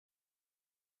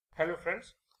Hello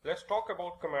friends, let's talk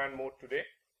about command mode today.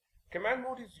 Command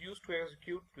mode is used to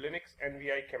execute Linux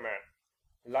NVI command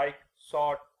like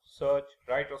sort, search,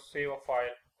 write or save a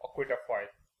file or quit a file.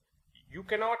 You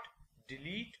cannot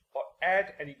delete or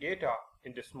add any data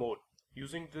in this mode.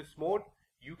 Using this mode,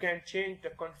 you can change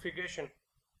the configuration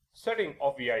setting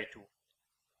of VI2.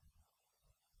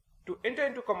 To enter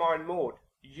into command mode,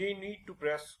 you need to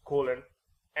press colon,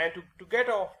 and to get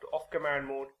out of command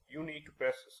mode, you need to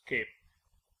press escape.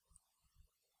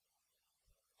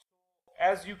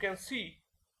 As you can see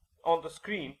on the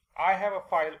screen, I have a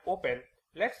file open.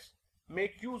 Let's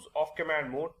make use of command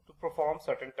mode to perform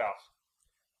certain tasks.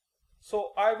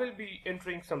 So I will be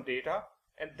entering some data,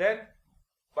 and then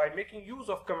by making use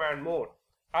of command mode,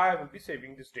 I will be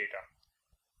saving this data.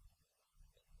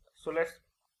 So let's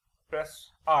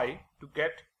press I to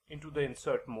get into the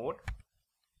insert mode.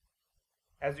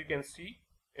 As you can see,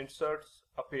 inserts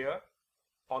appear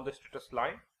on the status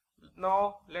line.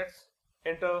 Now let's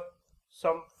enter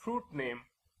some fruit name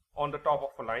on the top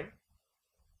of a line.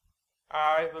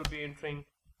 I will be entering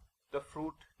the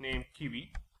fruit name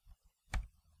kiwi.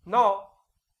 Now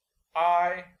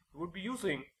I would be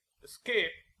using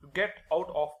escape to get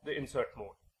out of the insert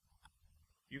mode.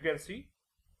 You can see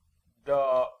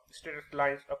the status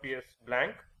lines appears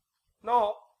blank.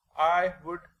 Now I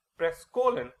would press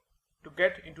colon to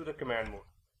get into the command mode.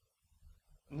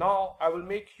 Now I will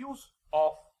make use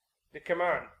of the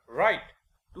command write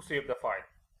to save the file.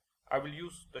 I will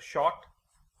use the short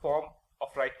form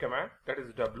of write command, that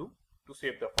is W, to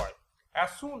save the file.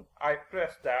 As soon I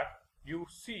press that, you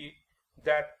see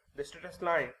that the status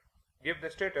line give the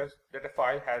status that the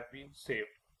file has been saved.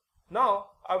 Now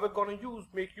I will gonna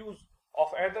make use of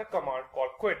another command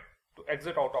called quit to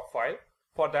exit out of file.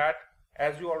 For that,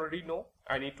 as you already know,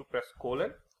 I need to press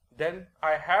colon. Then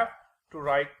I have to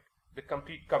write the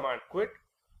complete command quit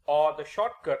or the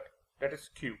shortcut, that is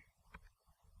Q.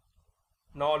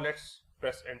 Now let's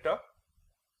press enter,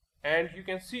 and you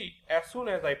can see as soon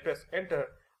as I press enter,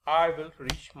 I will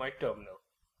reach my terminal.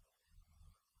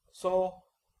 So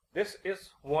this is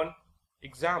one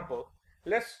example.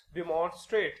 Let's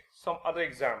demonstrate some other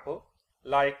example,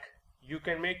 like you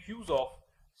can make use of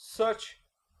search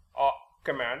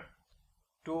command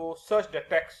to search the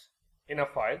text in a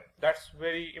file. That's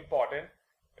very important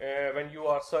when you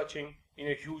are searching in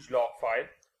a huge log file.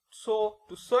 So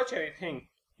to search anything,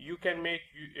 you can make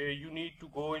you need to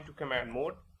go into command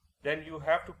mode. Then you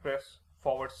have to press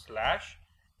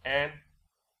 / and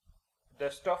the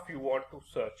stuff you want to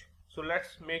search. So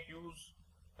let's make use.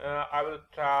 I will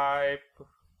type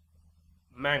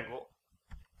mango,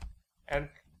 and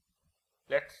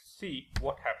let's see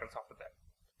what happens after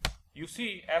that. You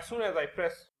see, as soon as I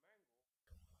press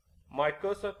mango, my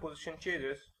cursor position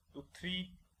changes to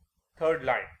third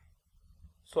line.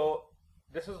 So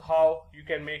this is how you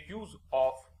can make use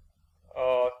of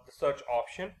the search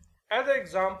option. Another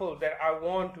example that I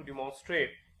want to demonstrate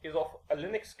is of a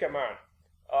Linux command.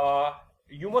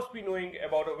 You must be knowing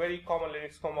about a very common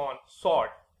Linux command, sort,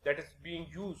 that is being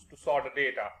used to sort the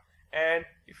data. And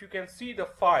if you can see the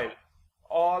file,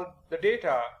 all the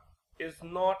data is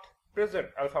not present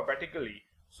alphabetically.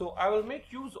 So I will make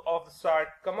use of the sort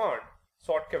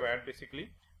command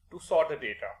basically to sort the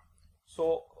data.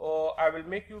 So I will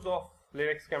make use of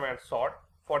Linux command sort.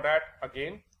 For that,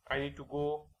 again, I need to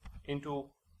go into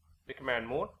the command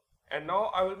mode, and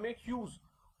now I will make use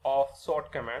of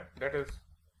sort command, that is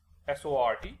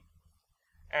SORT,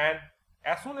 and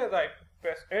as soon as I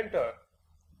press enter,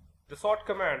 the sort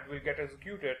command will get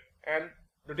executed and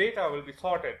the data will be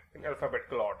sorted in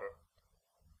alphabetical order.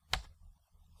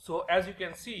 So as you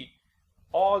can see,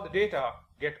 all the data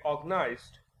get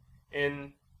organized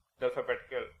in the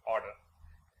alphabetical order.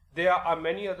 There are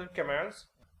many other commands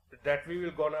that we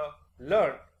will gonna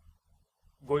learn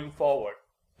going forward.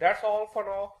 That's all for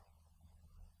now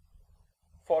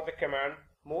for the command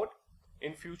mode.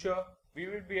 In future, we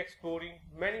will be exploring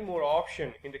many more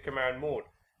options in the command mode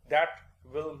that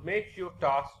will make your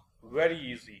task very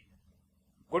easy.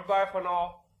 Goodbye for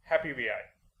now. Happy VI.